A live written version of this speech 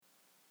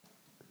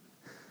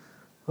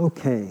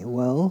Okay,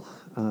 well,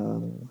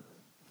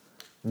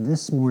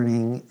 this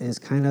morning is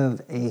kind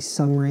of a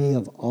summary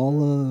of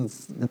all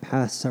of the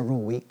past several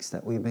weeks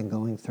that we've been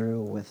going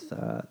through with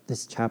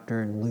this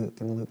chapter in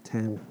Luke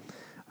 10.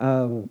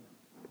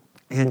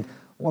 And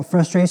what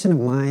frustration of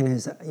mine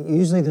is,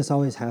 usually this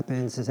always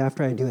happens, is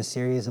after I do a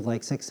series of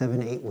like 6,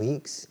 7, 8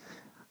 weeks,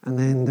 and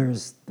then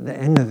there's the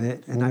end of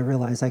it, and I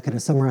realize I could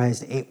have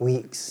summarized 8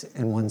 weeks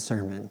in one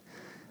sermon.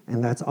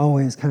 And that's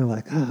always kind of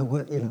like,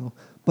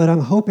 But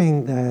I'm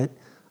hoping that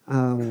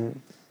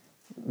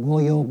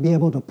you'll be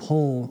able to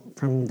pull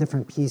from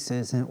different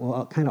pieces, and it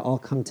will kind of all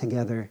come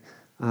together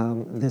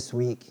this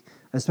week,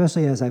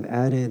 especially as I've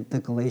added the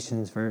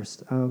Galatians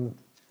verse.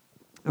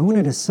 I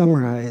wanted to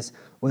summarize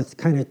with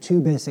kind of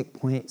 2 basic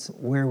points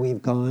where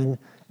we've gone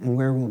and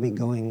where we'll be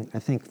going, I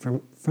think,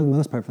 for the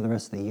most part, for the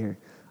rest of the year.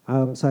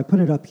 So I put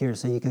it up here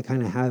so you can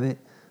kind of have it.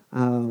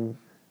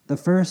 The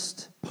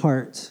first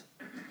part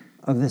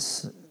of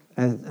this,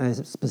 I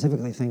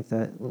specifically think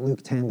that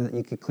Luke 10, but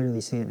you could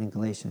clearly see it in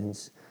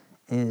Galatians,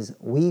 is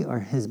we are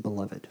his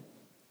beloved.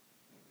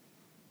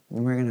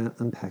 And we're going to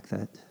unpack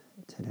that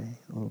today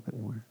a little bit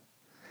more.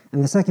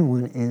 And the second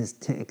one is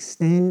to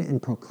extend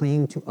and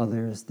proclaim to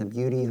others the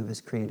beauty of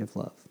his creative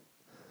love.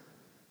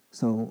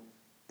 So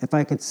if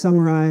I could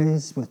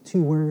summarize with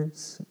 2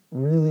 words,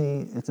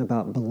 really it's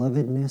about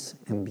belovedness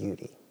and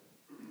beauty.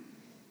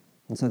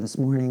 And so this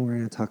morning we're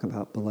going to talk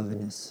about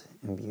belovedness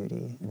and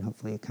beauty, and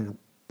hopefully kind of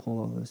pull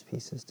all those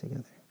pieces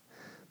together.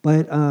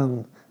 But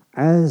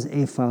as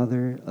a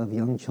father of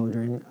young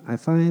children, I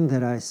find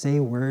that I say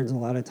words a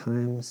lot of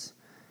times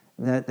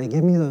that they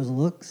give me those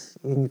looks,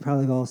 and you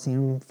probably have all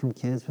seen them from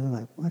kids, where they're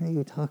like, what are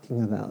you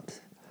talking about?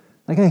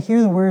 Like, I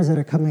hear the words that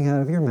are coming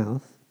out of your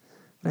mouth,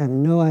 but I have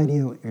no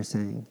idea what you're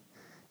saying.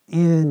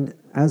 And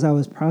as I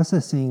was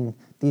processing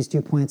these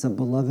 2 points of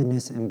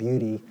belovedness and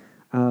beauty,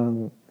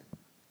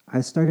 I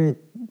started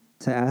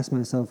to ask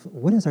myself,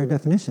 what is our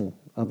definition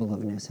of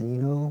belovedness?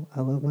 And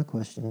I love my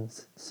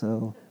questions,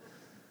 so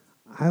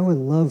I would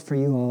love for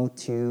you all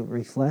to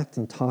reflect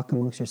and talk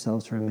amongst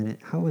yourselves for a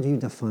minute. How would you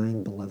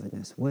define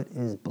belovedness? What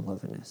is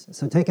belovedness?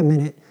 So take a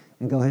minute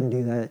and go ahead and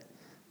do that.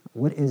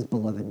 What is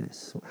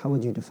belovedness? How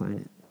would you define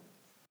it?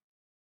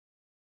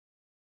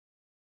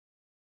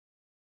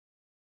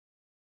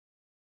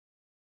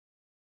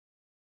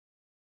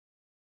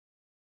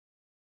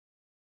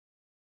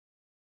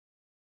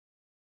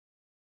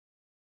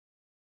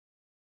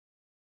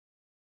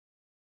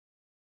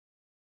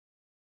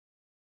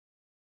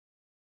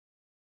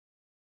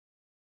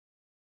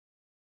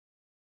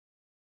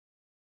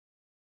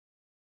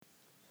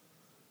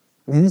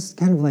 I mean, this is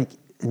kind of like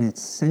an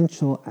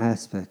essential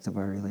aspect of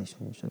our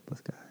relationship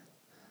with God.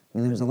 I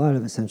mean, there's a lot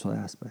of essential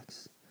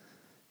aspects.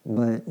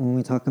 But when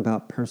we talk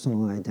about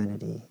personal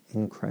identity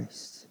in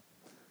Christ,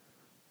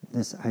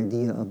 this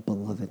idea of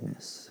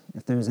belovedness,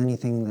 if there's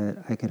anything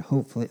that I could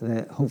hope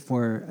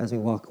for as we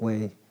walk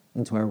away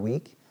into our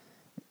week,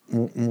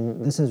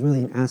 and this is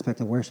really an aspect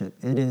of worship.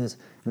 It is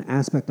an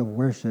aspect of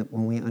worship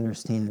when we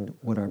understand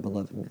what our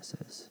belovedness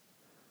is.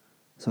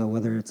 So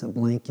whether it's a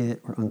blanket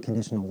or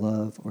unconditional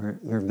love or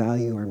your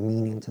value or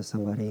meaning to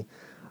somebody,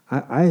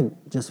 I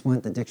just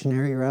went the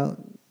dictionary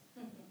route.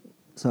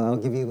 So I'll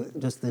give you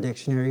just the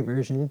dictionary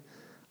version.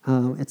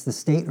 It's the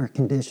state or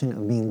condition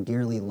of being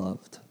dearly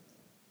loved.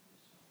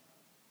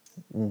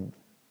 The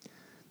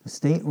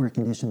state or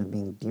condition of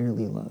being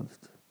dearly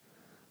loved.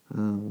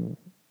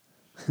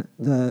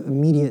 The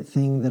immediate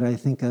thing that I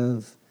think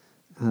of,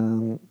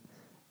 and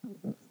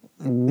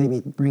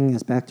maybe bringing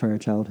us back to our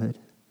childhood,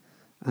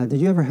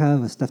 did you ever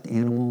have a stuffed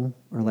animal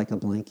or like a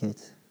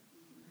blanket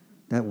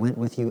that went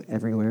with you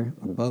everywhere?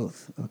 Or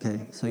both?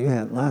 Okay, so you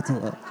had lots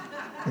of love.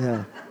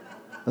 Yeah.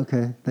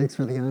 Okay, thanks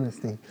for the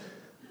honesty.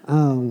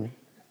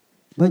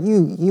 But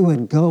you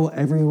would go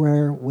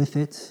everywhere with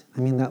it. I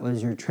mean, that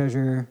was your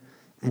treasure,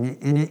 and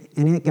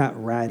it got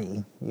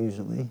ratty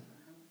usually,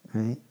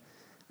 right?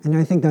 And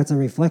I think that's a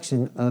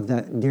reflection of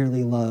that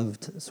dearly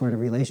loved sort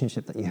of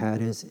relationship that you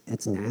had. Is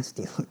it's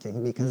nasty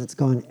looking because it's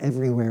gone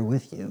everywhere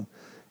with you.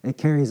 It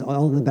carries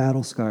all the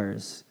battle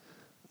scars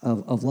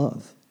of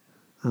love.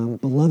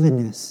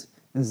 Belovedness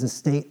is the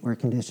state or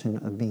condition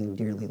of being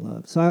dearly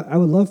loved. So I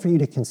would love for you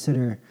to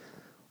consider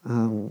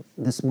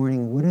this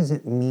morning, what does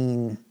it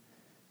mean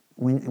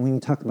when you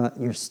talk about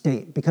your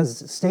state?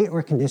 Because state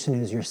or condition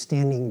is you're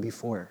standing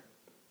before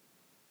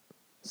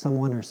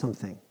someone or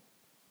something.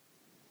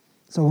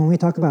 So when we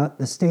talk about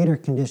the state or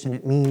condition,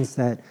 it means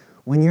that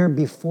when you're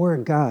before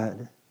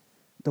God,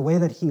 the way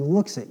that he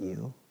looks at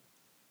you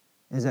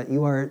is that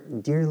you are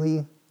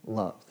dearly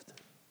loved.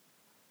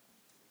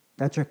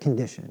 That's your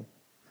condition.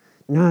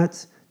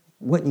 Not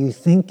what you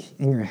think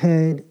in your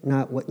head,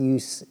 not what you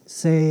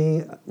say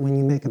when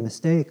you make a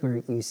mistake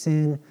or you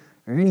sin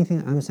or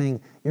anything. I'm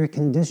saying your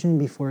condition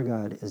before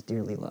God is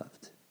dearly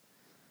loved.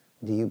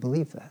 Do you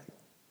believe that?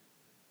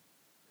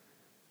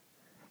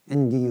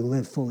 And do you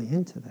live fully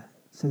into that?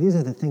 So these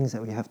are the things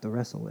that we have to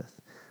wrestle with.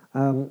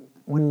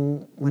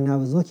 When I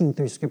was looking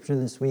through Scripture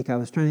this week, I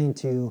was trying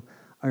to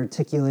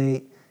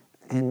articulate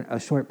in a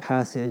short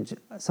passage,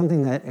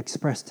 something that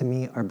expressed to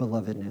me our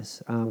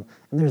belovedness. And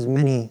there's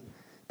many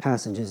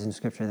passages in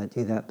Scripture that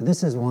do that, but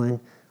this is one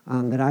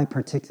that I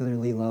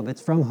particularly love.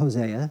 It's from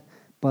Hosea,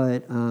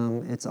 but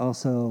it's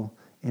also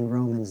in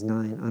Romans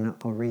 9, and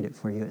I'll read it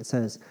for you. It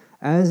says,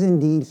 "As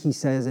indeed he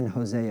says in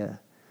Hosea,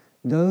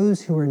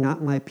 those who are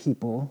not my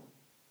people,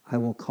 I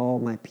will call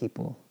my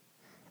people,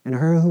 and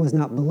her who was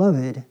not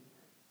beloved,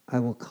 I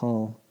will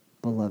call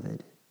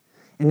beloved.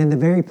 And in the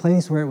very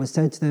place where it was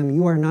said to them,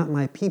 you are not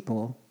my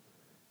people,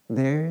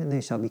 there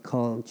they shall be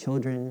called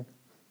children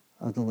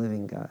of the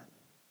living God."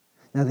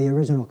 Now, the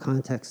original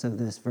context of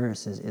this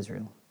verse is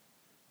Israel.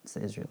 It's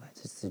the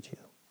Israelites, it's the Jew.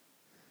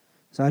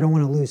 So I don't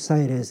want to lose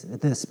sight as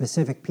the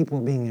specific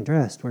people being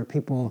addressed were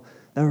people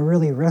that were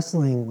really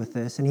wrestling with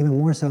this, and even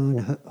more so in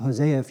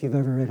Hosea. If you've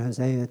ever read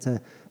Hosea, it's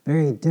a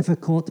very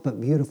difficult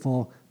but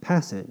beautiful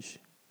passage,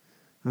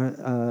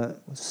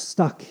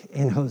 stuck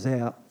in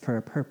Hosea for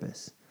a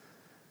purpose.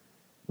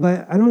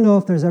 But I don't know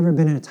if there's ever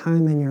been a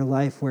time in your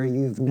life where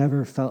you've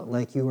never felt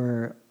like you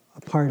were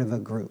a part of a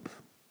group,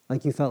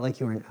 like you felt like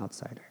you were an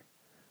outsider,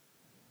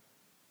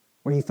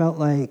 where you felt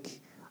like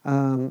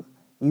you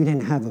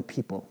didn't have a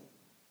people.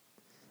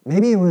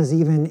 Maybe it was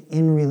even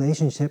in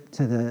relationship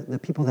to the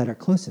people that are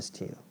closest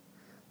to you.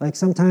 Like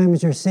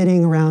sometimes you're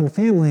sitting around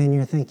family and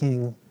you're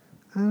thinking,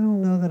 I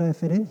don't know that I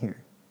fit in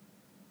here.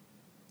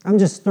 I'm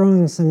just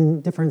throwing some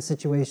different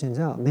situations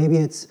out. Maybe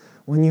it's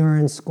when you were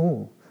in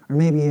school, or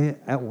maybe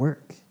at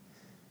work.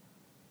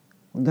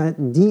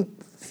 That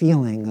deep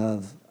feeling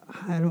of,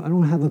 I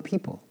don't have a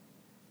people.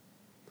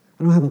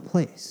 I don't have a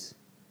place.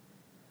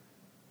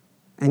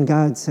 And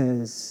God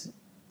says,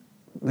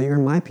 but you're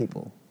my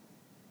people.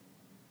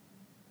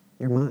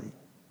 You're mine.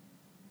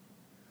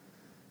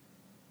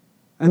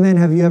 And then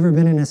have you ever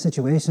been in a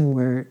situation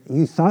where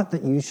you thought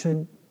that you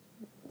should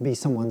be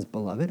someone's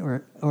beloved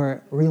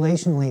or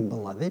relationally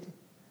beloved,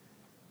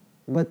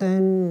 but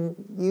then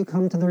you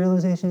come to the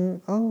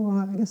realization, oh,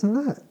 I guess I'm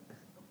not.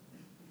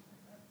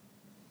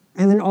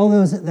 And then all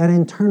that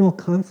internal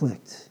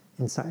conflict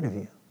inside of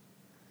you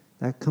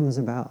that comes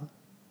about.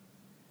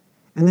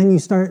 And then you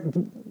start,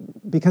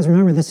 because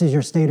remember, this is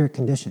your state or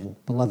condition,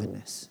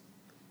 belovedness.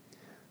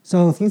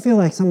 So if you feel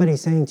like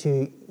somebody's saying to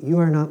you, you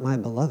are not my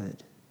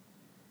beloved,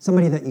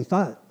 somebody that you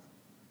thought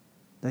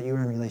that you were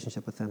in a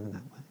relationship with them in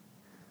that way,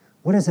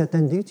 what does that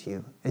then do to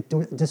you? It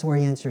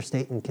disorients your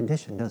state and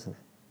condition, doesn't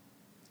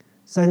it?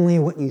 Suddenly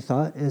what you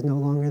thought is no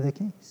longer the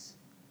case.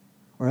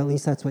 Or at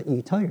least that's what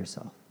you tell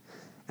yourself.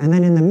 And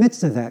then in the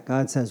midst of that,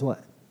 God says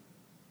what?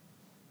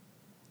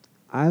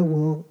 I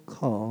will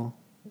call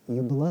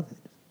you beloved.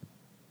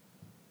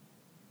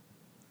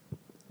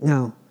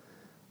 Now,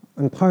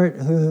 in part,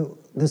 who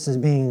this is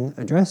being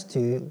addressed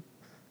to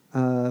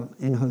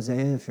in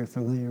Hosea, if you're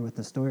familiar with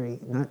the story,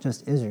 not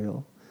just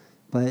Israel,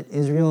 but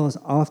Israel is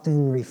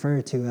often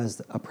referred to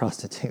as a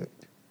prostitute.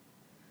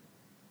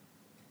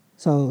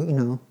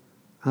 So,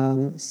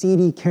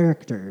 seedy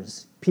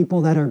characters,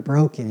 people that are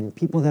broken,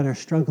 people that are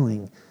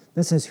struggling,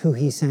 this is who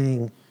he's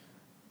saying,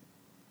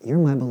 you're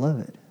my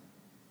beloved.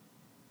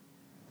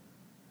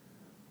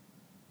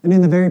 And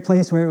in the very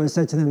place where it was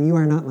said to them, you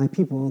are not my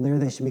people, there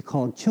they should be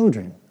called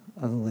children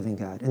of the living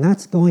God. And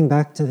that's going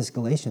back to this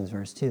Galatians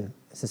verse too.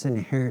 It's this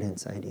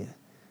inheritance idea,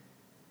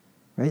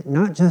 right?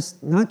 Not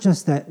just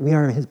that we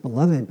are his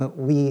beloved, but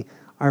we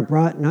are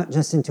brought not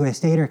just into a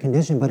state or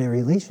condition, but a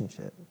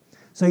relationship.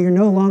 So you're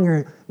no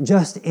longer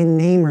just in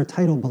name or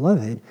title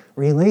beloved.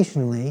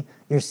 Relationally,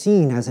 you're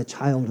seen as a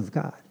child of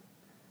God,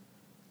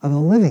 of a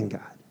living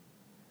God.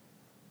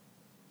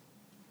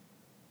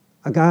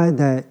 A God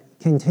that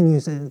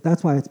continues,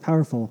 that's why it's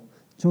powerful.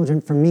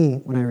 Children, for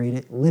me, when I read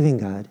it, living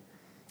God,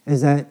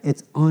 is that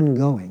it's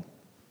ongoing.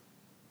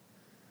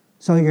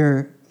 So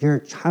your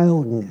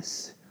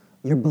childness,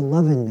 your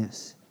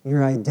belovedness,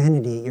 your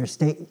identity, your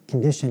state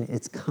condition,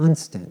 it's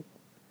constant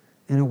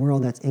in a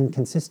world that's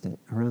inconsistent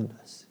around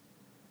us.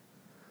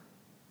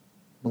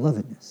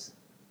 Belovedness.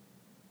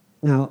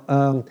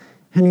 Now,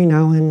 Henry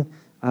Nouwen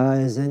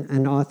is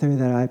an author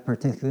that I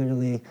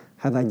particularly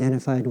have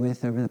identified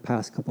with over the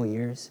past couple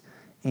years.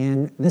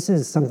 And this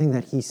is something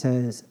that he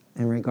says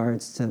in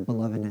regards to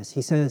belovedness.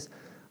 He says,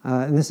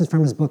 and this is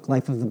from his book,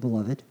 Life of the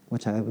Beloved,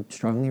 which I would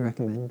strongly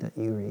recommend that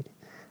you read.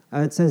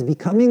 It says,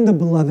 becoming the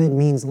beloved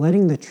means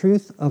letting the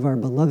truth of our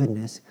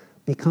belovedness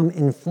become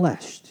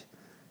enfleshed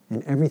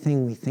in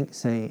everything we think,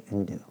 say,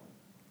 and do.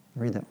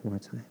 I'll read that one more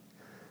time.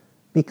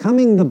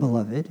 Becoming the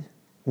beloved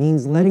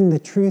means letting the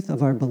truth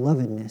of our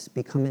belovedness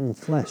become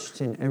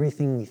enfleshed in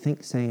everything we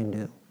think, say, and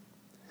do.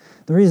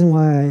 The reason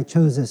why I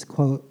chose this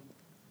quote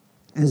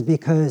is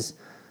because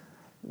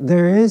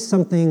there is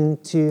something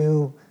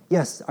to,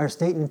 yes, our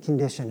state and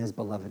condition is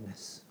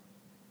belovedness,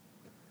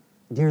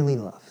 dearly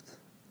loved.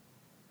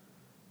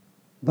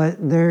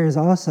 But there is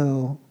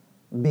also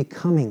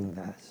becoming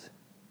that.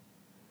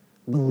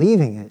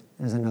 Believing it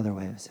is another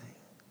way of saying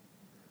it.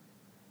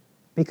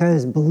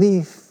 Because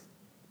belief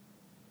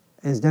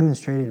is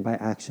demonstrated by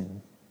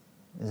action,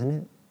 isn't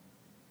it?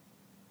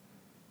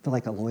 I feel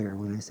like a lawyer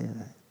when I say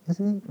that,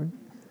 isn't it?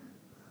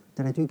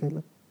 Did I do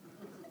good?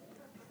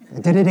 I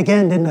did it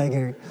again, didn't I,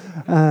 Gary?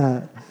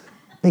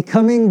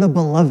 Becoming the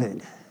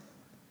beloved.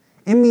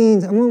 It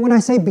means, when I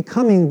say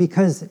becoming,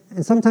 because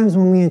sometimes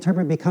when we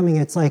interpret becoming,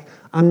 it's like,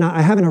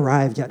 I haven't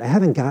arrived yet, I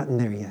haven't gotten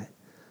there yet.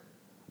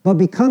 But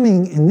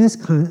becoming in this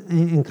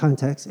in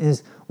context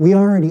is we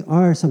already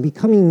are, so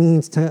becoming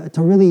means to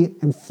really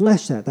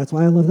enflesh that. That's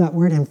why I love that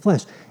word,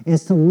 enflesh,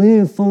 is to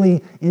live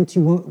fully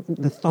into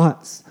the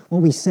thoughts,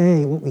 what we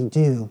say, what we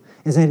do,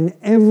 is that in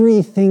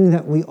everything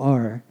that we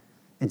are,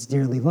 it's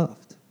dearly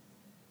loved.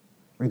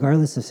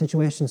 Regardless of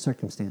situation,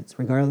 circumstance,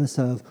 regardless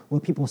of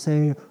what people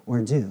say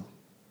or do,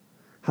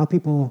 how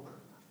people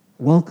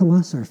welcome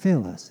us or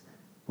fail us,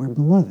 we're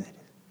beloved.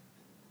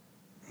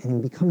 And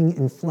in becoming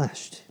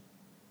enfleshed,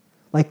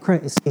 like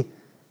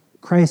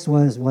Christ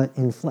was what?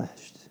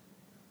 Enfleshed.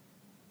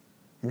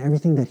 And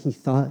everything that he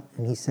thought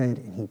and he said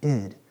and he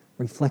did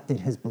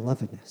reflected his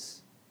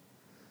belovedness.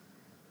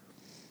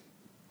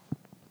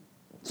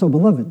 So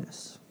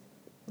belovedness,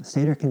 a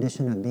state or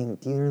condition of being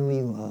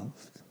dearly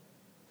loved.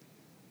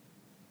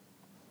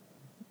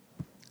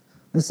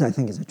 This, I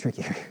think, is a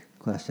trickier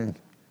question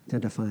to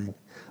define.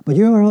 But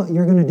you're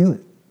going to do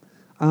it.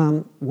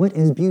 What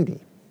is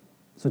beauty?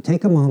 So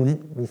take a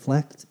moment,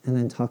 reflect, and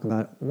then talk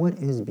about what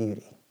is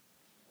beauty.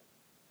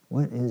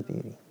 What is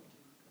beauty?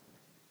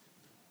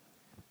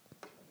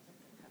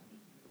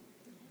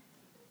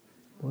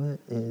 What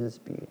is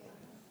beauty?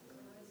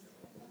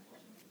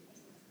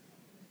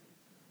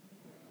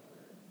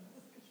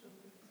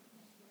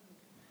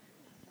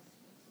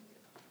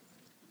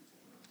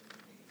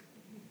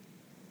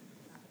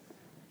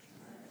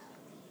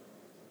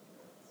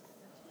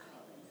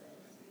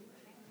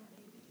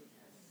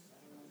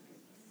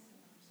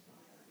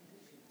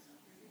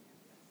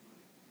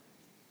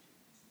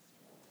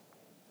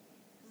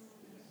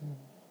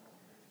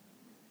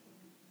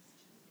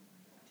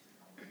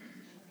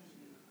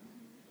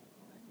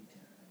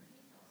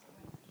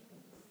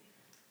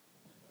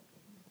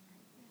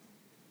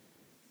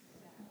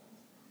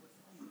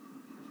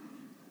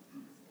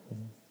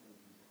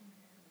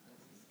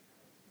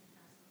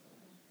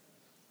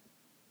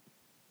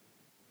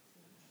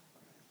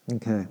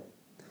 Okay.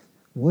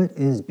 What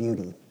is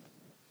beauty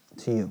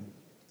to you?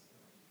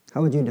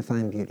 How would you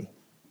define beauty?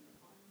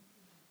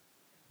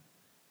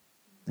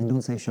 And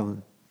don't say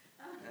Sean.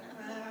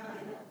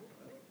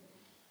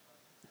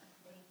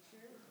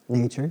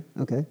 Nature,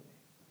 okay.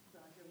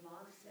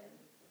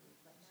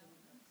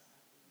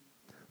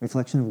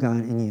 Reflection of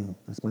God in you.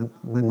 That's my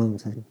mom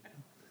said.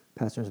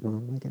 Pastor's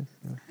mom, I guess.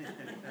 Yeah.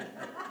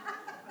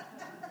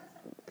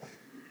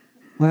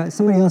 Well,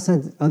 somebody else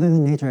said, other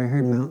than nature, I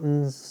heard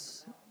mountains,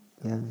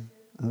 yeah,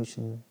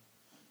 ocean.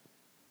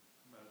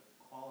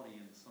 Quality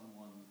in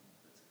someone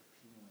that's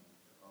appealing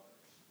to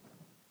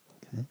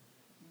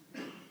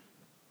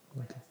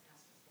others. Okay.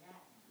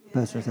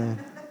 Pastor said,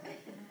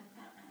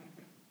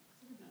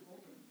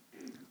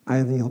 I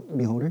am the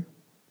beholder.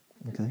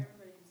 Okay.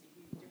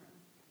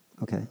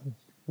 Okay.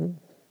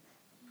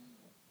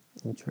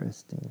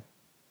 Interesting.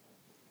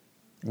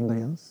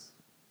 Anybody else?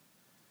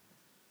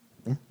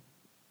 Yeah?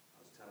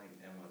 I was telling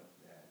Emma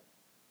that,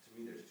 to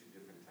me, there's two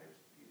different types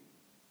of beauty.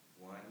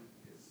 One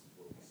is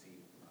what we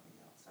see on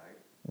the outside,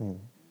 and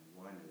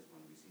one is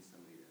when we see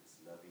somebody that's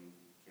loving,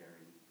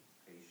 caring,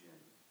 patient,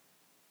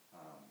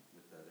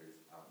 with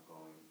others,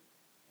 outgoing,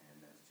 and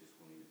that's just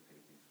willing to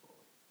pay things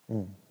forward.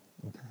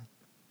 Okay.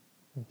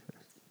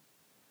 Interesting.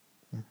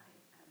 Yeah. I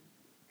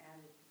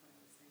added what I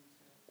was saying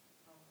to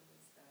Paula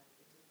was that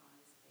it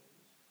defies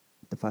age.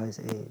 Defies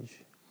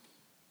age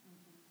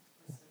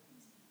Or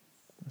circumstance.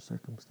 or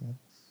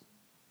circumstance.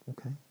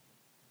 Okay.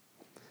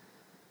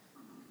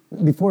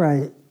 Before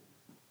I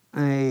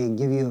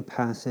give you a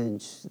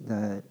passage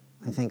that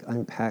I think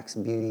unpacks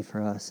beauty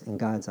for us in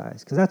God's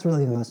eyes, because that's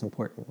really the most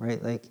important,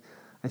 right? Like,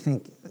 I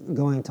think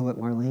going to what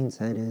Marlene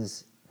said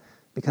is,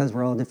 because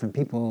we're all different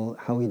people,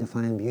 how we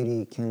define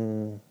beauty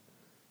can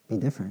be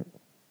different.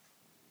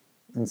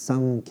 And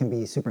some can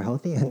be super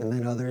healthy, and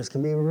then others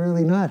can be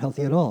really not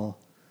healthy at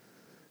all.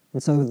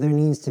 And so there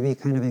needs to be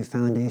kind of a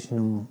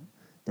foundational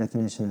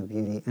definition of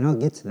beauty. And I'll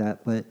get to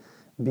that, but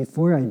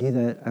before I do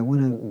that, I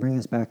want to bring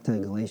us back to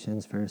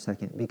Galatians for a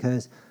second,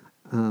 because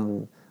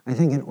I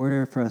think in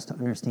order for us to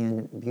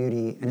understand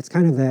beauty, and it's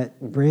kind of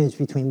that bridge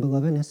between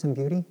belovedness and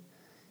beauty,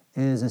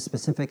 is a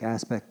specific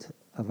aspect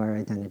of our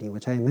identity,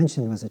 which I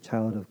mentioned was a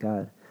child of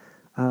God.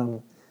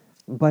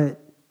 But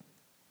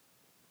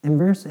in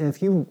verse,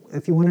 if you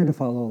wanted to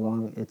follow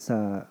along, it's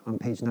on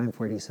page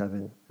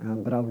 947,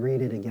 but I'll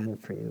read it again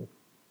for you.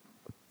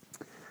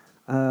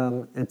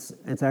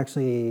 It's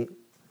actually,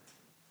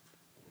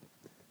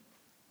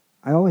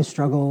 I always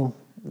struggle.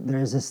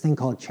 There's this thing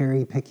called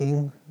cherry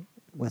picking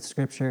with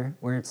Scripture,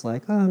 where it's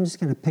like, oh, I'm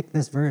just going to pick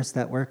this verse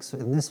that works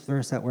and this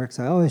verse that works.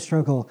 I always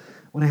struggle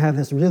when I have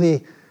this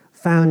really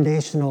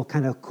foundational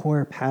kind of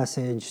core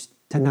passage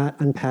to not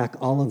unpack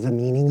all of the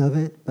meaning of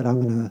it, but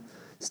I'm going to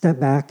step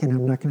back, and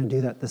I'm not going to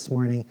do that this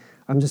morning.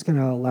 I'm just going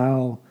to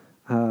allow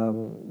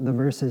the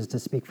verses to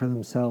speak for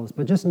themselves.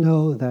 But just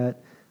know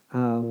that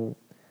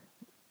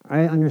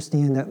I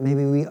understand that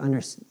maybe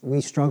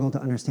we struggle to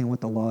understand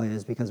what the law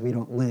is because we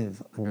don't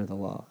live under the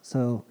law.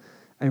 So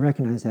I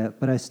recognize that,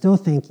 but I still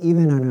think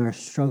even in our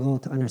struggle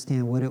to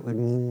understand what it would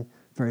mean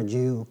for a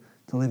Jew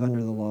to live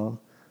under the law,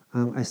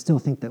 I still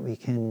think that we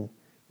can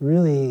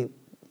really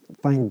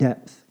find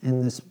depth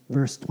in this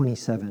verse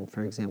 27,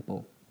 for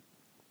example.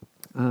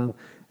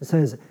 It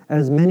says,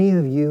 "As many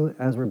of you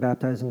as were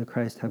baptized into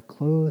Christ have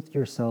clothed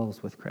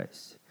yourselves with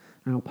Christ."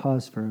 And I'll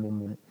pause for a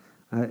moment.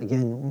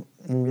 Again,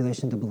 in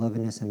relation to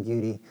belovedness and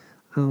beauty,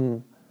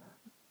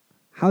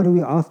 how do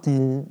we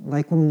often,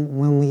 like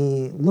when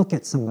we look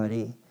at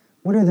somebody,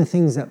 what are the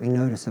things that we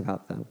notice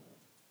about them?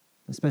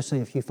 Especially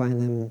if you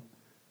find them,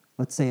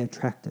 let's say,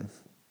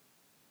 attractive.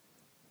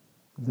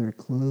 Their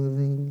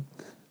clothing,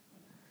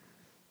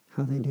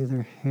 how they do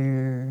their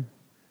hair,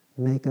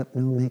 makeup,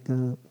 no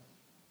makeup.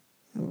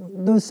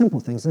 Those simple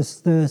things.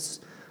 This,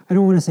 I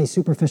don't want to say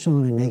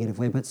superficial in a negative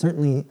way, but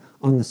certainly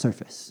on the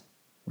surface,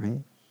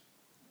 right?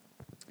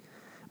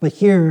 But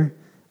here,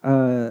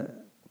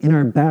 in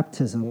our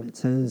baptism, it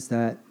says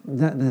that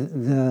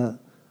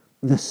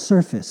the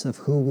surface of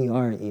who we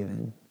are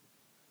even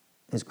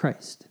is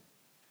Christ.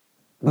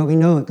 But we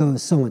know it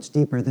goes so much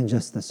deeper than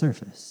just the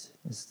surface.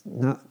 It's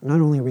not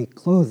only are we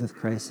clothed with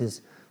Christ,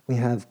 is we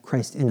have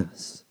Christ in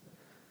us.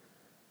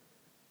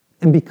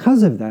 And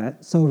because of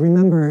that, so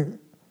remember,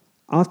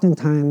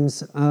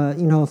 oftentimes,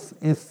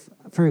 if,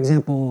 for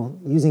example,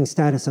 using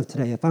status of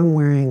today, if I'm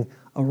wearing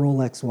a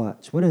Rolex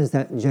watch, what do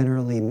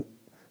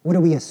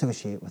we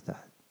associate with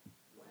that?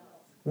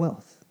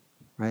 Wealth,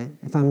 right?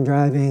 If I'm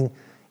driving,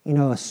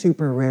 a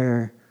super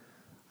rare,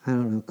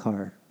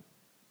 car,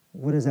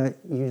 what does that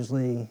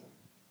usually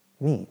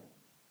mean?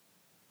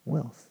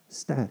 Wealth,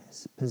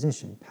 status,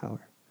 position,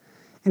 power.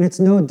 And it's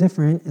no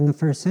different in the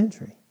first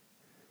century.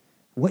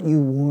 What you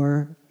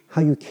wore,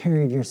 how you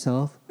carried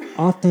yourself,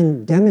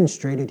 often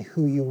demonstrated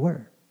who you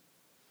were.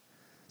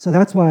 So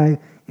that's why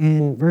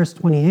in verse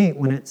 28,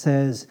 when it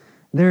says,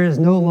 "There is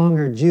no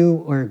longer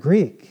Jew or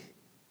Greek,"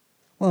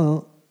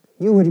 well,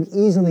 you would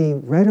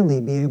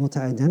readily be able to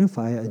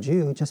identify a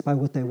Jew just by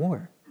what they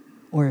wore,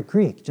 or a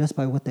Greek just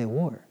by what they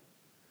wore.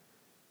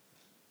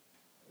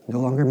 No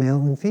longer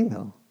male and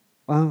female.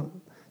 Well,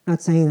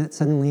 not saying that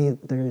suddenly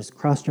there's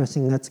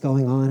cross-dressing that's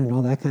going on and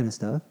all that kind of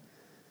stuff.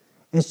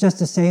 It's just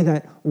to say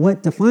that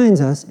what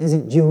defines us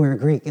isn't Jew or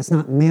Greek. It's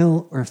not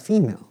male or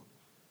female.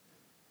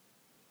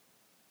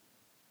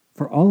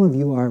 For all of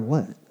you are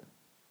what?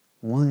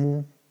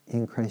 One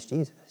in Christ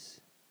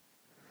Jesus.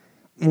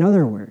 In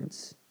other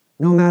words,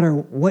 no matter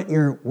what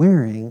you're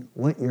wearing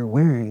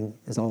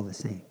is all the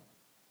same.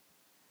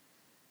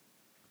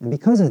 And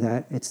because of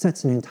that, it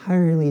sets an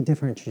entirely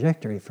different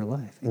trajectory for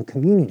life, and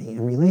community,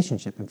 and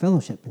relationship, and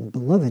fellowship, and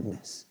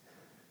belovedness.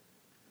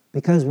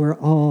 Because we're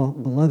all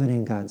beloved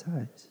in God's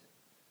eyes.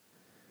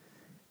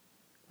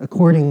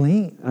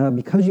 Accordingly,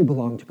 because you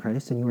belong to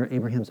Christ and you are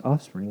Abraham's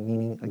offspring,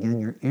 meaning, again,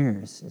 your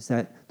heirs, is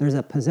that there's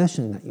a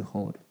possession that you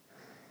hold.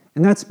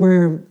 And that's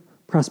where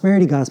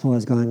prosperity gospel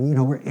has gone.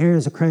 We're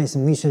heirs of Christ,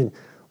 and we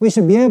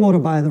should be able to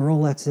buy the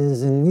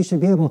Rolexes, and we should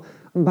be able.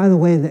 And by the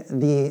way,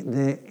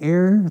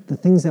 the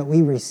things that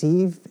we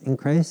receive in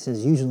Christ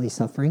is usually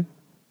suffering.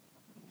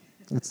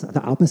 That's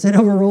the opposite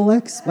of a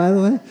Rolex, by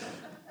the way.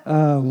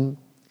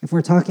 If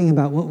we're talking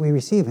about what we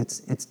receive,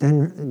 it's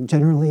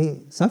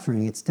generally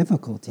suffering. It's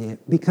difficulty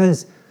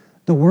because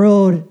the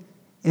world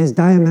is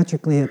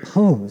diametrically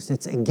opposed.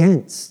 It's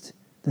against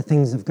the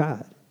things of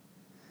God.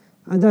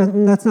 And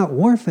that's not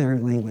warfare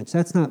language.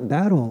 That's not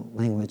battle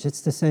language.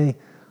 It's to say,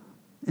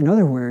 in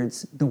other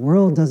words, the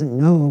world doesn't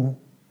know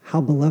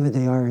how beloved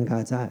they are in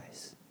God's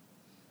eyes.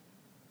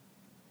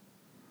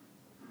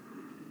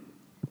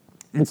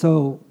 And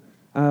so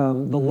the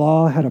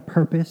law had a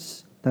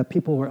purpose that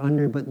people were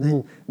under, but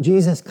then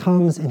Jesus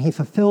comes and he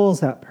fulfills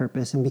that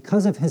purpose. And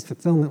because of his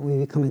fulfillment, we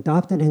become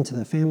adopted into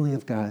the family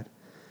of God.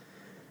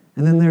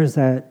 And then there's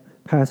that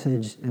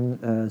passage in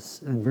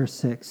verse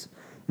 6.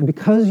 "And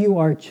because you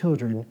are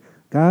children,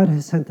 God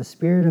has sent the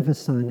Spirit of his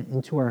Son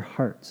into our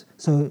hearts."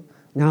 So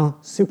now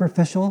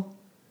superficial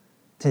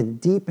to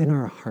deep in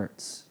our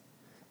hearts.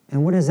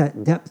 And what does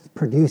that depth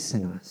produce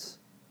in us?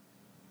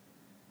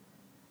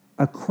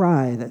 A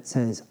cry that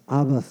says,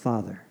 "Abba,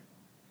 Father."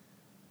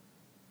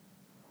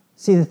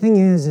 See, the thing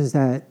is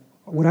that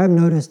what I've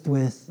noticed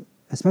with,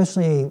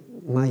 especially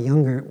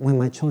when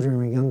my children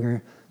were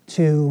younger,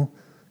 2,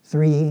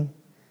 3,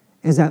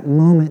 is that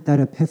moment,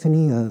 that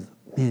epiphany of,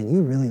 man,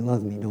 you really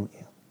love me, don't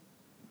you?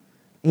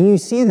 And you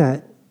see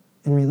that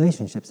in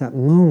relationships, that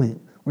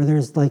moment where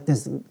there's like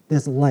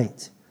this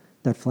light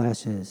that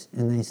flashes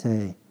and they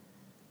say,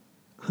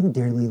 "I'm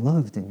dearly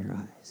loved in your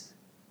eyes."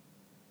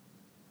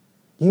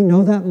 Do you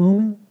know that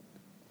moment?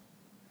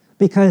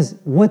 Because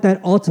what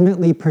that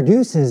ultimately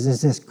produces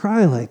is this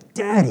cry like,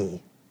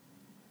 "Daddy,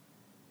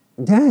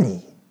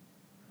 Daddy."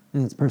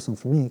 And it's personal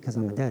for me because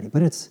I'm a daddy,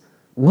 but it's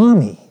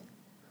mommy,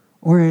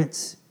 or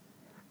it's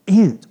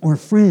aunt, or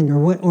friend,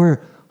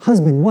 or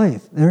husband,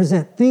 wife. There's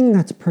that thing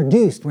that's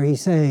produced where you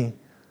say,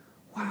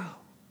 "Wow,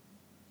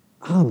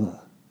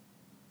 Abba,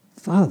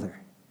 Father."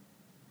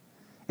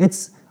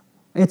 It's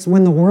It's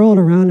when the world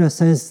around us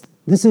says,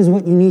 this is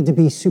what you need to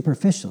be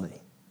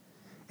superficially.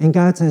 And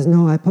God says,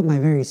 no, I put my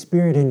very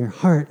spirit in your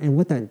heart. And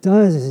what that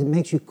does is it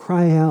makes you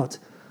cry out,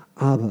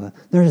 Abba.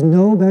 There's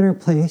no better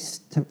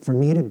place for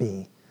me to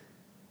be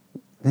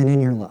than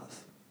in your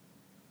love.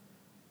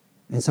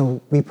 And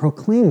so we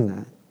proclaim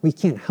that. We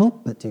can't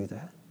help but do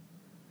that.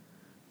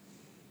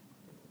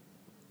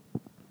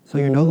 So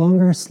you're no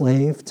longer a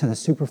slave to the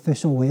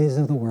superficial ways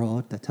of the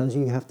world that tells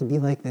you have to be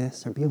like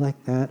this or be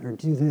like that or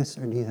do this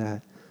or do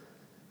that.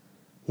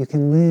 You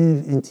can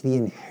live into the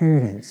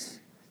inheritance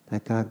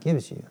that God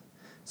gives you.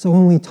 So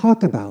when we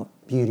talk about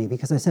beauty,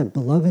 because I said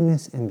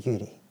belovedness and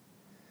beauty,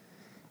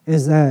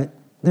 is that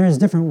there's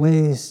different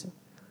ways,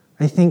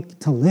 I think,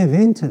 to live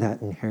into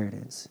that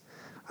inheritance.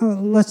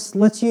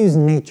 Let's use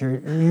nature.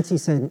 Nancy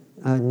said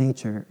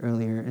nature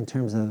earlier in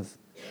terms of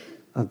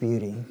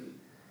beauty.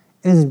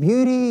 Is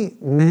beauty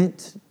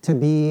meant to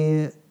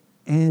be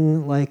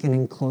in like an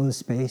enclosed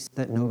space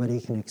that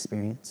nobody can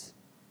experience?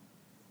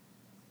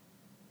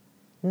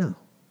 No.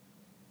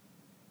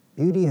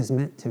 Beauty is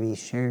meant to be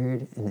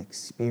shared and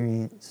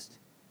experienced.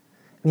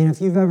 I mean, if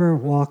you've ever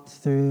walked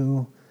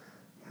through,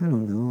 I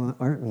don't know, an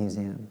art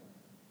museum,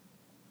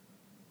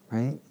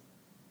 right?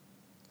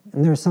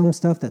 And there's some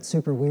stuff that's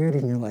super weird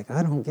and you're like,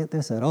 I don't get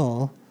this at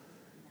all,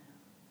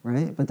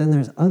 right? But then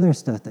there's other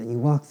stuff that you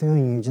walk through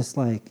and you're just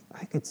like,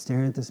 I could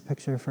stare at this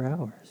picture for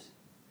hours.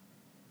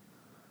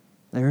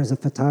 There was a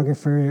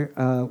photographer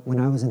when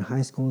I was in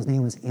high school, his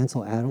name was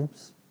Ansel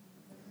Adams.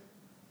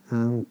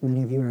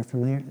 Many of you are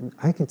familiar. And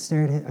I could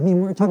stare at it. I mean,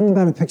 we're talking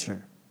about a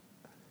picture.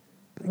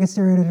 But I could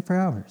stare at it for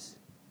hours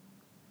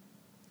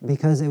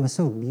because it was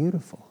so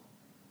beautiful.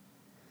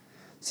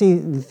 See,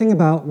 the thing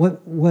about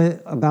what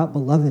about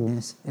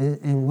belovedness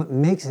and what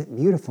makes it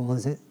beautiful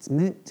is it's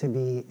meant to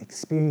be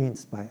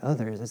experienced by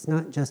others. It's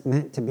not just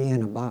meant to be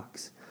in a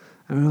box.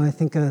 I don't know, I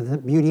think of the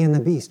Beauty and the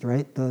Beast,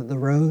 right? The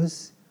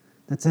rose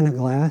that's in a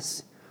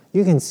glass.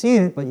 You can see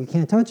it, but you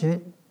can't touch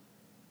it.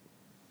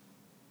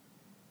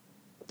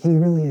 Can you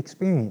really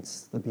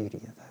experience the beauty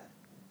of that?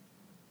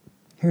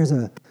 Here's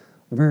a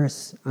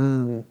verse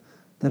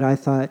that I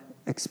thought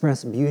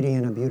expressed beauty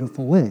in a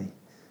beautiful way.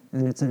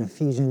 And it's in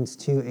Ephesians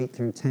 2, 8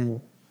 through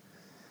 10.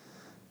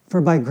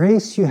 For by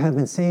grace you have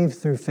been saved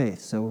through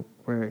faith. So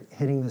we're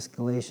hitting this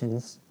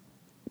Galatians.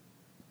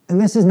 And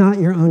this is not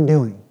your own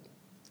doing.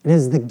 It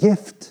is the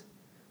gift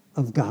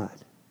of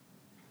God.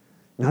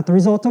 Not the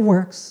result of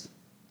works,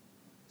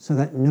 so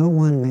that no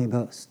one may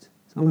boast.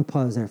 So I'm going to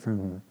pause there for a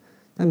moment.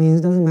 That means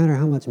it doesn't matter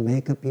how much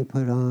makeup you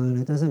put on.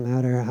 It doesn't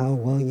matter how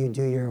well you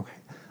do your...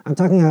 I'm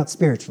talking about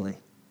spiritually,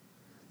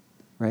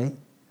 right?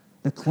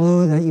 The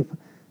clothes that you...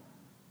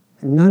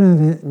 None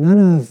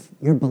of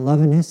your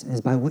belovedness is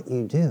by what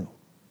you do.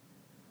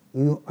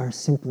 You are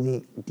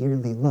simply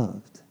dearly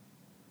loved.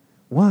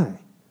 Why?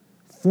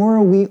 For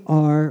we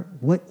are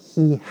what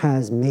he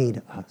has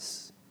made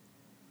us.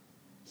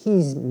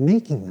 He's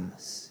making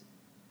us.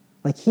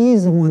 Like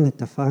he's the one that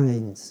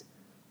defines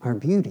our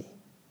beauty.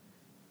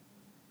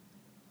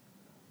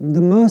 The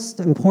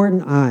most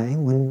important eye,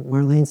 when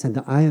Marlene said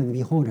the eye of the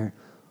beholder,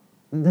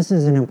 this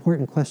is an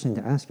important question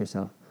to ask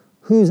yourself.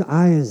 Whose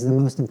eye is the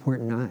most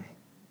important eye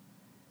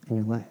in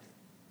your life?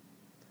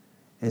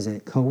 Is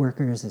it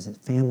coworkers? Is it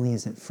family?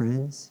 Is it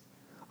friends?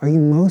 Are you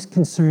most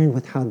concerned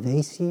with how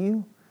they see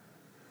you?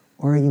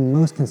 Or are you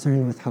most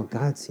concerned with how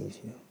God sees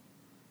you?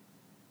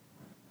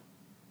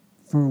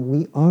 For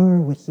we are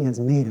what he has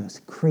made us,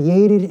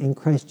 created in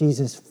Christ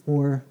Jesus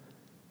for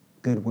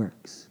good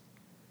works,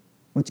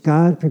 which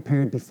God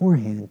prepared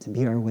beforehand to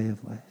be our way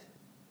of life.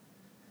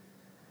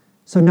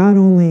 So not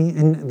only,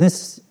 and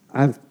this,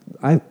 I've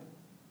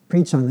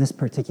preached on this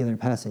particular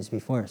passage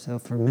before, so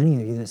for many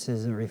of you this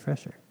is a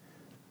refresher.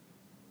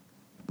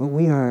 But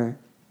we are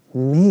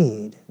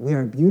made, we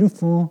are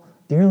beautiful,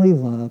 dearly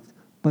loved,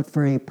 but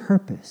for a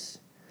purpose,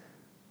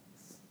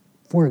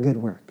 for good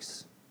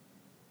works.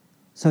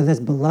 So this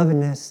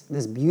belovedness,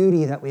 this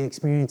beauty that we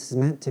experience is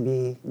meant to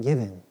be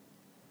given,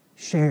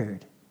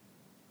 shared,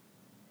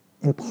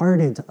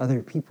 imparted to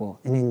other people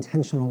in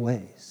intentional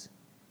ways.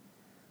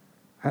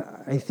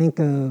 I think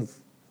of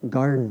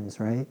gardens,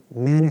 right?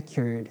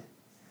 Manicured.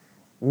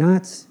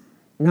 Not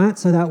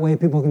so that way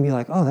people can be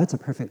like, oh, that's a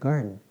perfect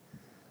garden.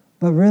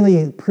 But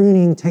really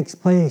pruning takes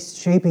place,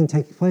 shaping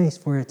takes place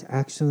for it to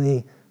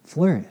actually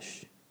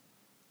flourish.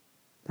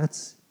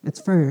 It's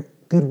for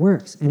good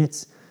works. And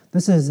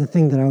this is the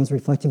thing that I was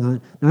reflecting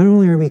on. Not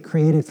only are we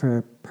created for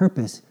a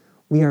purpose,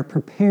 we are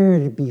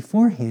prepared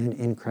beforehand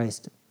in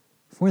Christ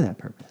for that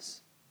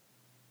purpose.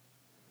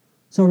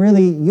 So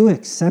really, you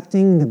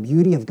accepting the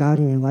beauty of God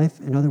in your life,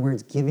 in other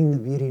words, giving the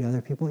beauty to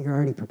other people, you're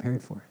already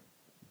prepared for it.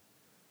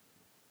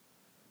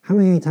 How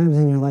many times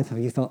in your life have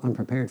you felt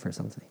unprepared for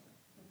something?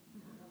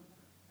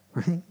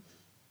 Right?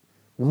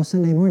 Most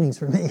Sunday mornings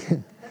for me.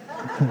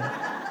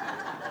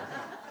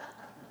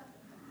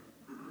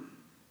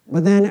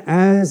 But then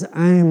as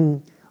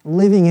I'm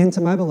living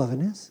into my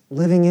belovedness,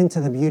 living into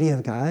the beauty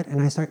of God,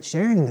 and I start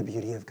sharing the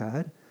beauty of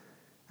God,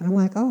 and I'm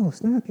like, oh,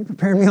 snap, you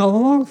prepared me all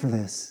along for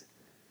this.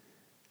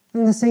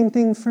 And the same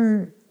thing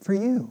for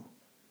you.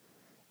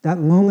 That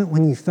moment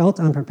when you felt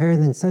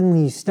unprepared, then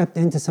suddenly you stepped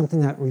into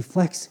something that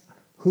reflects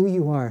who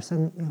you are.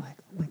 Suddenly you're like,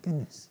 oh my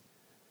goodness,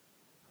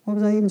 what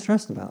was I even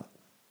stressed about?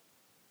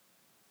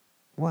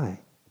 Why?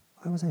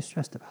 Why was I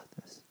stressed about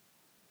this?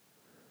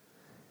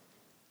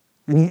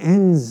 And he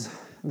ends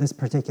this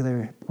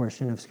particular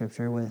portion of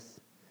Scripture with,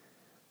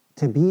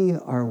 to be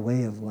our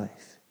way of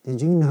life.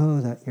 Did you know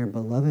that your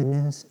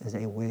belovedness is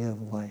a way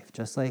of life,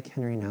 just like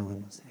Henry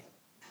Nouwen was saying?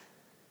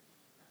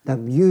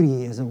 That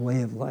beauty is a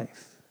way of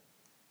life.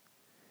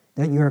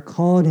 That you are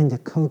called into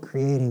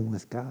co-creating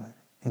with God.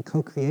 And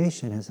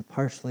co-creation is a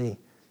partially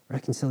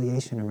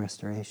reconciliation and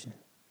restoration.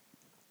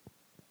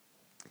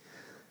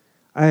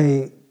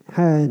 I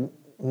had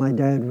my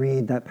dad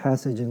read that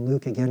passage in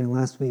Luke again, and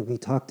last week we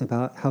talked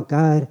about how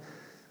God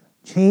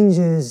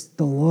changes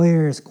the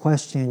lawyer's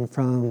question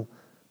from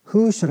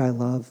who should I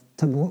love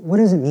to what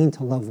does it mean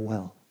to love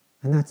well?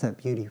 And that's that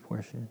beauty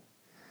portion.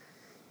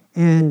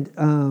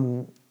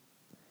 And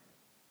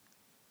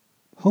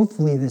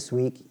hopefully this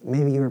week,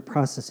 maybe you were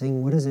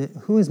processing,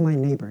 who is my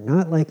neighbor?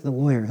 Not like the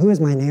lawyer, who is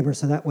my neighbor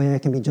so that way I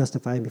can be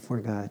justified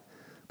before God,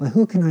 but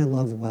who can I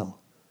love well?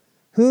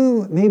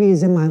 Who maybe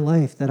is in my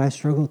life that I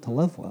struggle to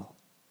love well?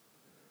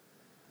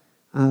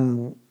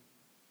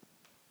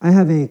 I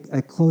have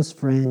a close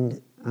friend.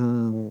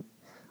 I'm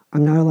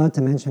not allowed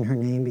to mention her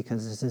name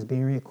because this is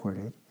being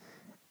recorded.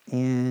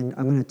 And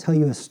I'm going to tell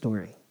you a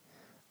story.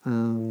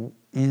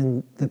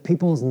 And the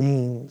people's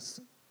names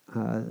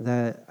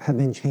that have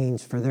been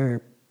changed for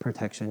their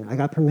protection. I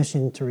got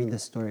permission to read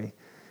this story.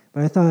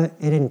 But I thought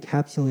it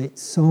encapsulates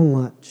so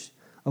much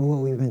of what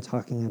we've been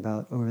talking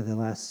about over the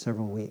last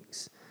several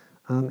weeks.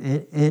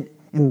 It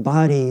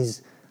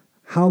embodies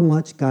how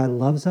much God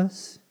loves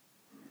us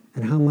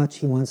and how much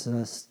he wants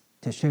us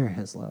to share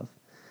his love.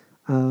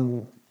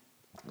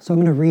 So I'm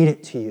going to read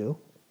it to you.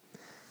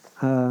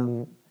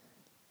 I'll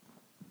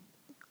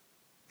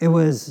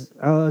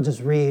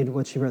just read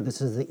what she wrote.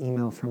 This is the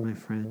email from my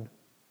friend.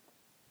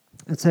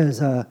 It says,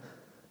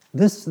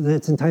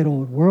 it's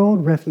entitled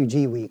World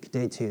Refugee Week,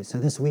 Day 2. So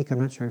this week,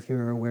 I'm not sure if you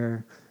were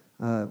aware,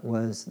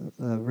 was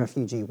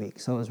Refugee Week.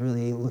 So it was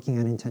really looking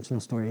at intentional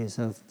stories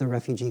of the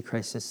refugee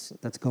crisis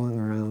that's going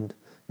around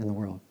in the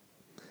world.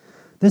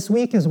 This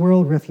week is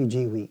World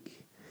Refugee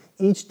Week.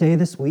 Each day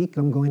this week,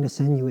 I'm going to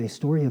send you a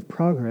story of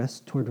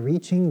progress toward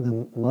reaching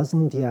the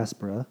Muslim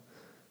diaspora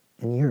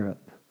in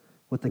Europe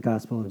with the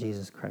gospel of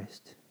Jesus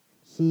Christ.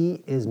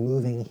 He is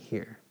moving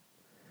here.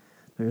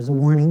 There's a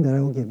warning that I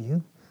will give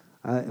you.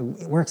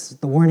 The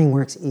warning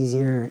works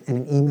easier in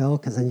an email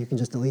because then you can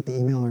just delete the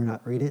email or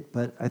not read it.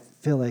 But I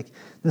feel like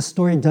this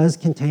story does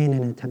contain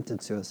an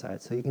attempted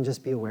suicide, so you can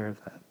just be aware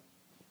of that.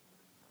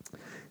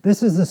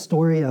 This is the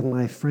story of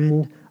my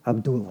friend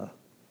Abdullah.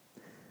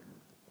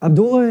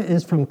 Abdullah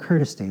is from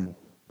Kurdistan.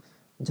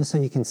 Just so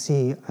you can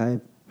see, I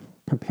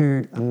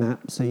prepared a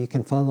map so you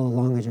can follow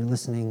along as you're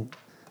listening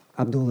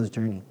Abdullah's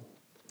journey.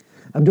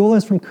 Abdullah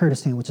is from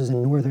Kurdistan, which is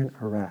in northern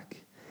Iraq.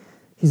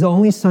 He's the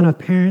only son of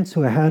parents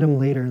who had him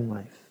later in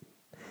life.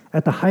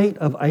 At the height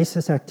of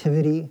ISIS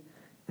activity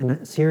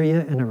in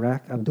Syria and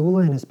Iraq,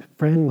 Abdullah and his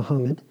friend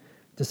Muhammad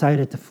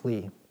decided to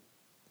flee,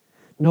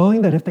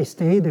 knowing that if they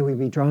stayed, they would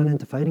be drawn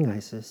into fighting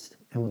ISIS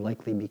and would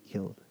likely be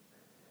killed.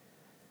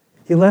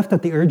 He left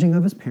at the urging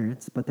of his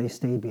parents, but they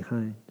stayed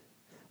behind.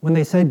 When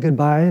they said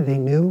goodbye, they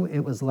knew it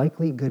was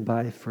likely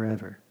goodbye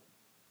forever.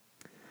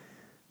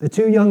 The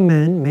two young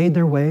men made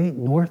their way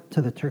north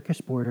to the Turkish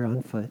border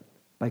on foot,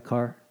 by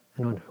car,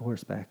 and on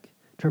horseback,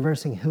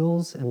 traversing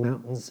hills and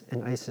mountains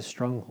and ISIS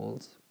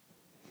strongholds.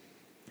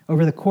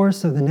 Over the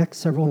course of the next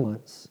several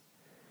months,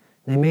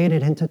 they made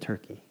it into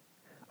Turkey,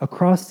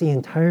 across the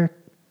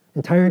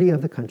entirety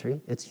of the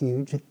country, it's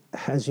huge,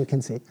 as you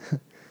can see,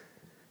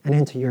 and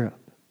into Europe.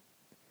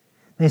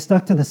 They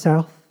stuck to the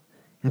south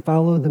and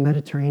followed the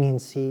Mediterranean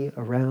Sea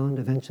around,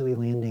 eventually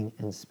landing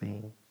in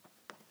Spain.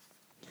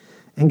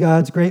 In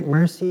God's great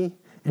mercy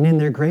and in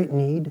their great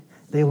need,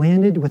 they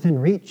landed within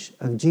reach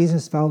of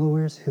Jesus'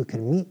 followers who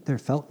could meet their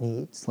felt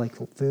needs like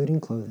food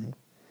and clothing,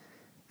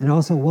 and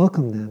also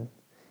welcome them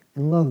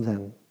and love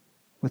them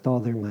with all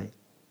their might.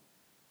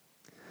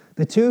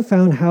 The two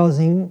found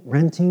housing,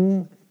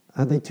 renting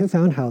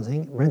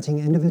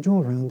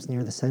individual rooms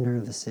near the center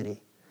of the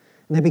city,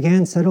 and they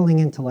began settling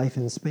into life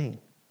in Spain.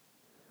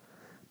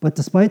 But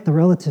despite the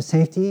relative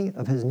safety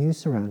of his new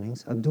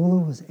surroundings,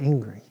 Abdullah was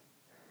angry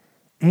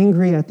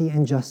at the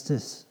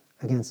injustice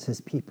against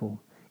his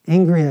people,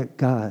 angry at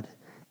God,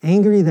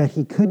 angry that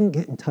he couldn't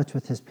get in touch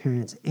with his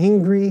parents,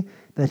 angry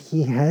that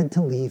he had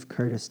to leave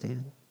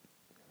Kurdistan.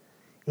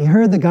 He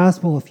heard the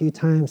gospel a few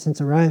times since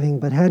arriving,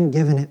 but hadn't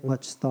given it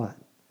much thought.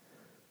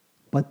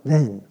 But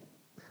then,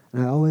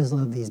 and I always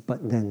love these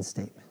but then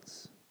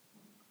statements.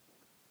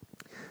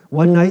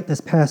 One night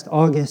this past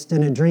August,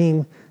 in a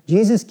dream,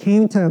 Jesus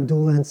came to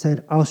Abdullah and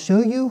said, "I'll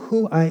show you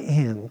who I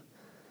am,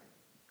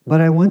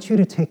 but I want you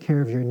to take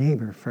care of your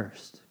neighbor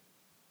first."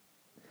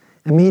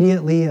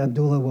 Immediately,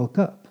 Abdullah woke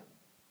up.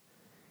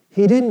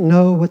 He didn't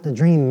know what the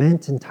dream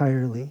meant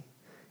entirely,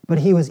 but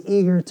he was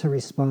eager to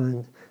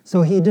respond,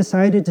 so he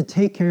decided to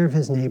take care of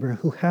his neighbor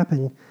who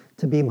happened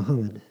to be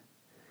Muhammad.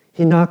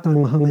 He knocked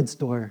on Muhammad's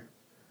door,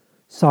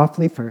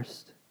 softly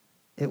first.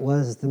 It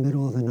was the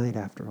middle of the night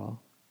after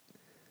all.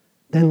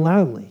 Then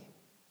loudly,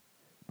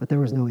 but there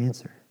was no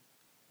answer.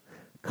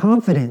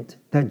 Confident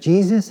that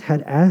Jesus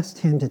had asked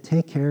him to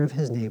take care of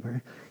his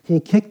neighbor, he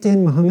kicked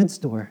in Muhammad's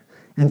door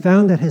and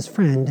found that his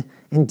friend,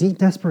 in deep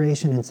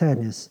desperation and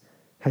sadness,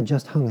 had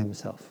just hung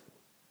himself.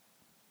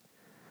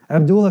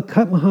 Abdullah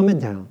cut Muhammad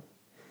down,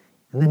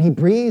 and then he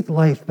breathed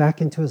life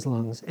back into his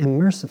lungs, and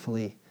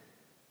mercifully,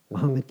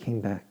 Muhammad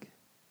came back.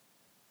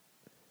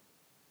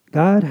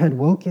 God had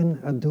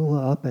woken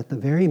Abdullah up at the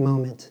very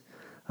moment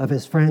of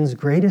his friend's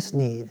greatest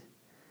need,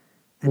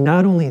 and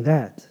not only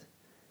that,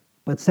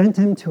 but sent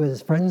him to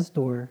his friend's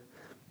door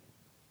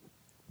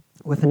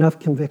with enough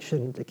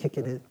conviction to kick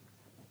it in.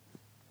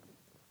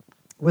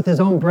 With his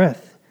own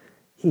breath,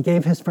 he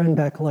gave his friend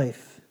back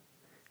life,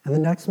 and the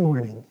next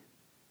morning,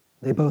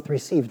 they both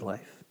received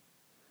life.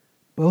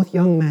 Both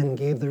young men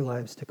gave their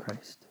lives to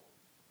Christ.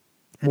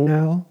 And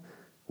now,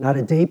 not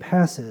a day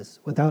passes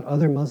without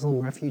other Muslim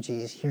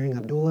refugees hearing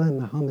Abdullah and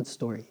Muhammad's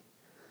story.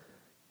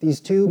 These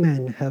two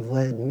men have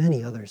led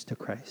many others to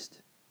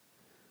Christ.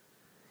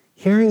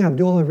 Hearing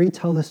Abdullah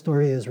retell the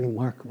story is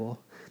remarkable.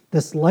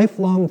 This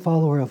lifelong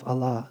follower of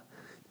Allah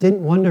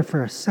didn't wonder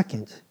for a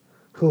second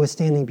who was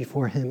standing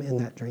before him in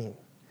that dream.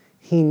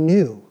 He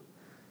knew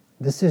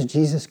this is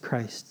Jesus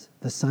Christ,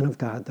 the Son of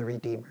God, the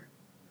Redeemer.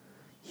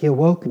 He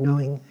awoke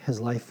knowing his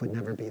life would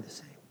never be the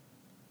same.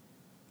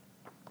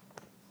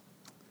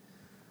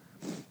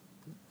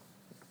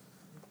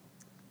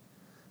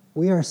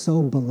 We are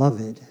so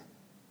beloved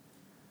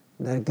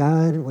that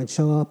God would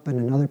show up in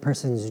another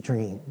person's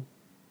dream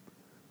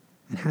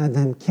and have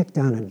them kick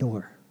down a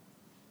door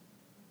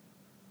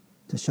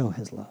to show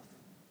his love.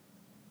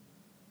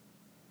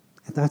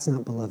 If that's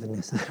not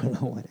belovedness, I don't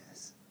know what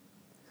is.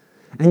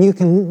 And you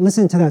can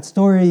listen to that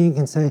story, you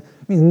can say,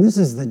 this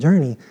is the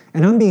journey.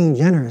 And I'm being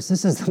generous.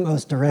 This is the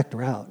most direct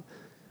route.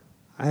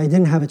 I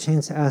didn't have a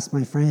chance to ask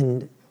my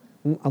friend.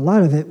 A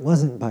lot of it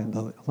wasn't by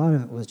boat. A lot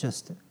of it was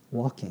just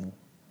walking.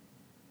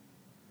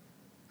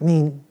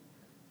 Can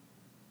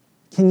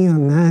you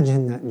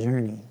imagine that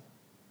journey?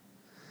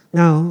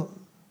 Now,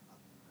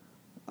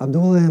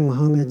 Abdullah and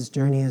Muhammad's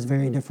journey is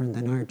very different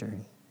than our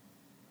journey.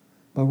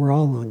 But we're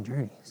all on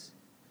journeys.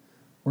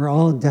 We're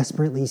all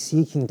desperately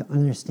seeking to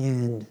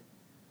understand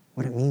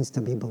what it means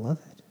to be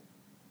beloved,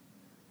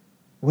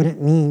 what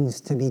it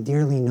means to be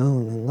dearly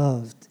known and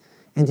loved,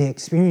 and to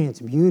experience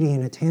beauty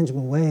in a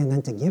tangible way, and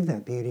then to give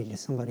that beauty to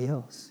somebody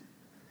else.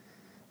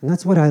 And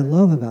that's what I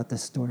love about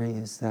this story,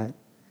 is that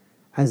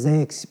as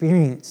they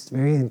experienced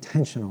very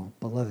intentional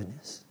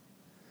belovedness,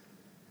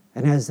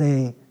 and as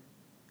they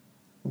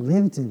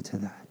lived into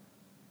that,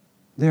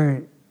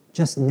 their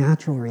just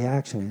natural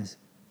reaction is,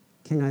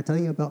 can I tell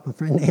you about my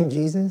friend named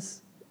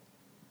Jesus?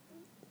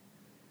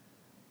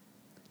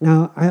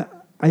 Now,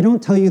 I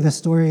don't tell you the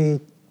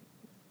story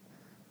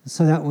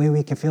so that way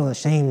we can feel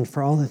ashamed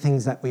for all the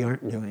things that we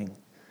aren't doing,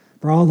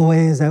 for all the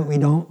ways that we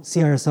don't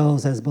see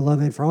ourselves as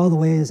beloved, for all the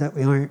ways that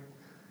we aren't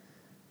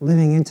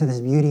living into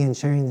this beauty and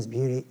sharing this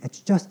beauty.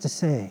 It's just to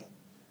say,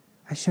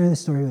 I share this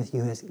story with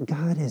you as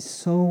God is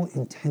so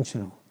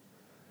intentional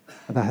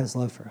about his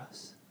love for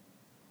us.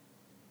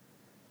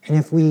 And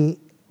if we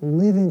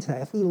live into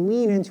that, if we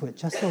lean into it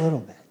just a little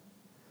bit,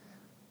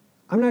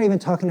 I'm not even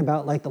talking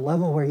about like the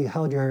level where you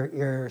held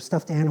your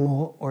stuffed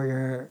animal or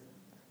your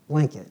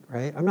blanket,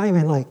 right? I'm not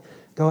even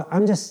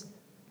I'm just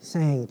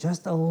saying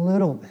just a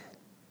little bit.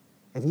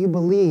 If you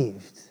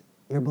believed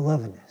your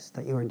belovedness,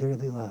 that you are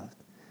dearly loved,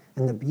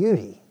 and the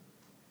beauty,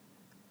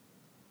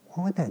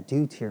 what would that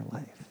do to your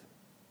life?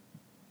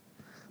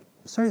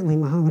 Certainly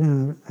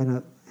Muhammad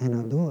and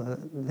Abdullah,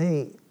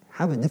 they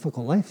have a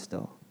difficult life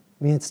still.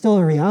 It's still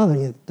a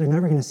reality that they're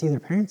never going to see their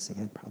parents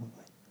again, probably.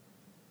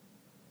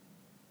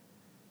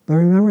 But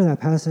remember that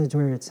passage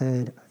where it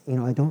said,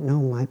 I don't know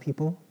my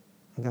people,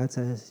 and God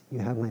says, you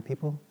have my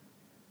people?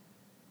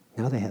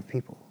 Now they have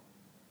people.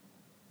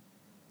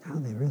 Now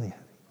they really have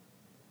people.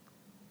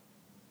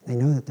 They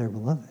know that they're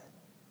beloved.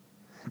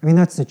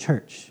 That's the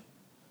church.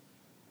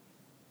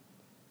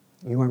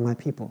 You are my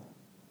people,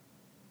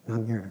 and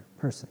I'm your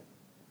person.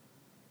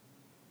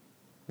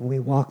 And we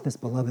walk this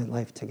beloved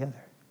life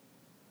together.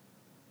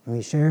 And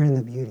we share in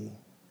the beauty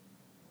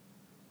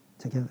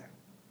together.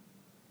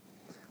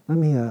 Let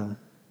me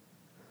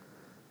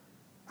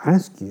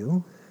ask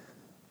you,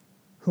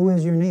 who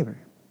is your neighbor?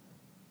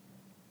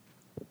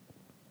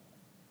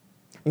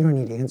 You don't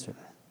need to answer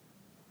that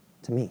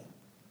to me.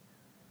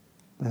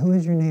 But who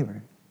is your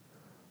neighbor?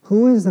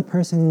 Who is the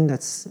person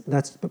that's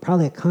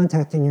probably a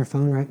contact in your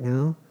phone right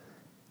now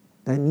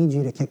that needs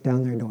you to kick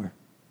down their door?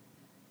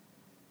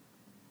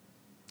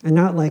 And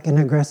not like an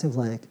aggressive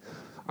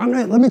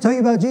let me tell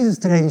you about Jesus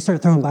today, and you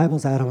start throwing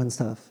Bibles at them and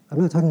stuff.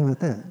 I'm not talking about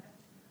that.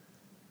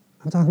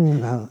 I'm talking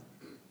about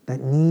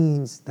that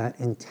needs that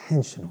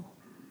intentional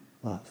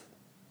love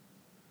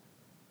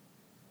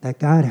that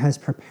God has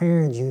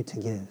prepared you to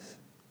give.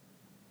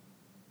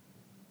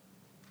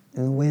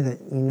 And the way that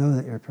you know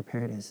that you're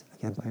prepared is,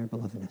 again, by your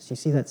belovedness. You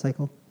see that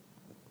cycle?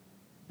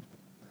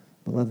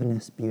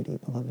 Belovedness, beauty,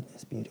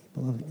 belovedness, beauty,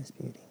 belovedness,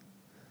 beauty.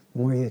 The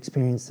more you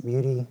experience the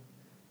beauty,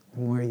 the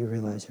more you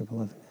realize your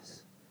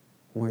belovedness.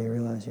 The more you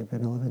realize your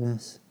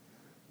belovedness,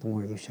 the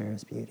more you share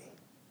his beauty.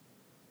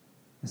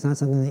 It's not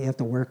something that you have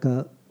to work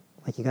up.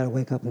 Like you got to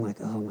wake up and like,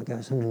 oh my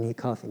gosh, I'm going to need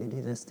coffee to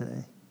do this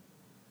today.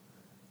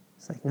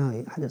 It's like, no,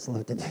 I just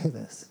love to do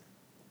this.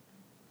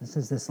 This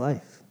is this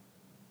life.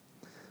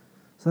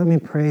 So let me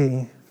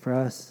pray for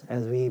us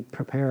as we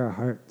prepare our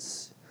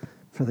hearts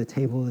for the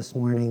table this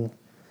morning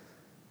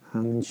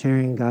and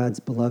sharing God's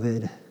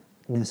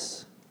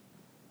belovedness.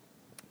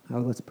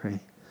 Let's pray.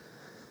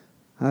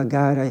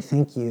 God, I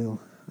thank you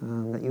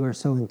that you are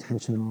so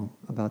intentional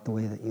about the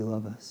way that you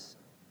love us.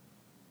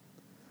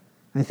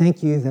 I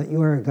thank you that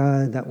you are a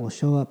God that will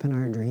show up in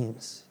our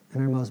dreams,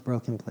 in our most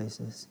broken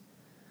places,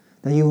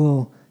 that you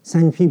will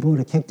send people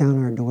to kick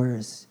down our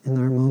doors in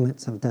our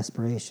moments of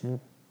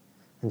desperation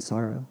and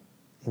sorrow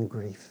and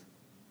grief.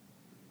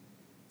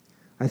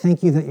 I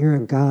thank you that you're a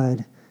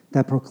God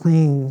that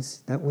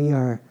proclaims that we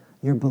are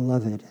your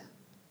beloved,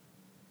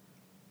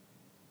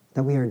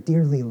 that we are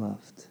dearly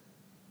loved,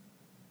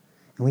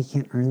 and we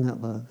can't earn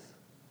that love.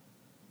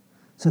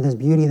 So this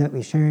beauty that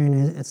we share in,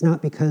 it's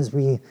not because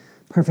we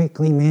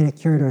perfectly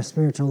manicured our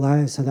spiritual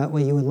lives so that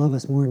way you would love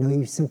us more. No,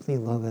 you simply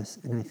love us,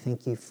 and I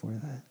thank you for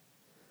that.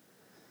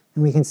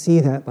 And we can see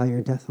that by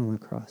your death on the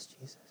cross,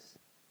 Jesus.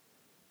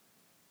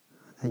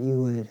 That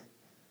you would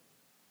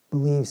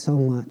believe so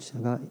much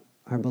about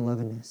our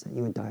belovedness, that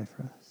you would die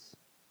for us.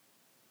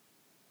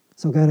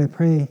 So God, I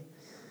pray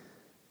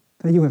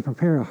that you would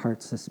prepare our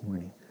hearts this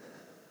morning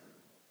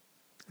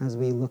as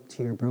we look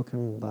to your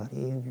broken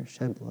body and your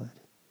shed blood,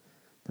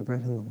 the bread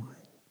and the wine.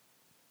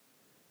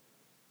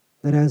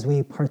 That as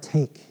we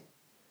partake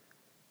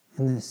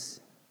in this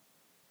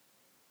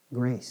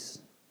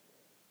grace,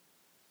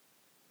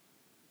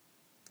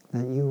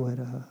 that you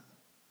would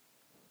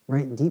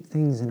write deep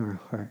things in our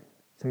heart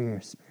through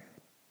your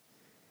Spirit,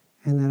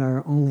 and that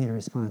our only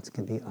response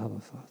could be, Abba,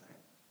 Father.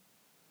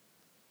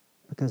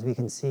 Because we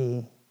can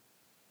see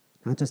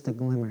not just a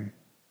glimmer,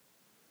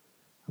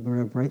 but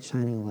a bright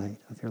shining light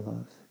of your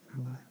love in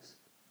our lives.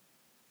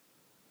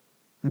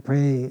 I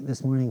pray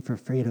this morning for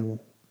freedom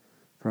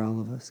for all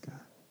of us, God.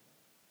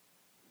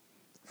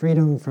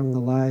 Freedom from the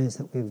lies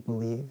that we've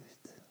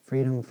believed.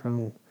 Freedom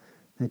from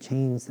the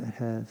chains that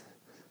have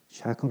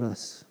shackled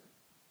us.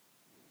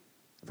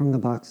 From the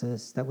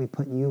boxes that we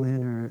put you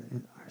in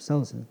or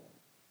ourselves in.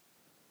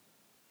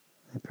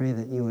 I pray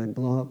that you would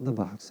blow up the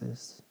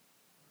boxes,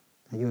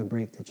 that you would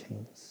break the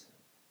chains,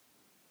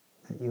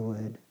 that you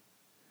would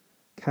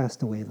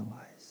cast away the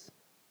lies,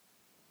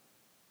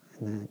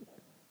 and that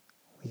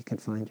we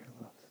could find your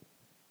love,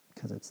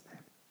 because it's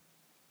there.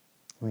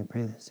 And we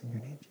pray this in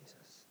your name,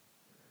 Jesus.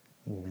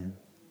 Amen.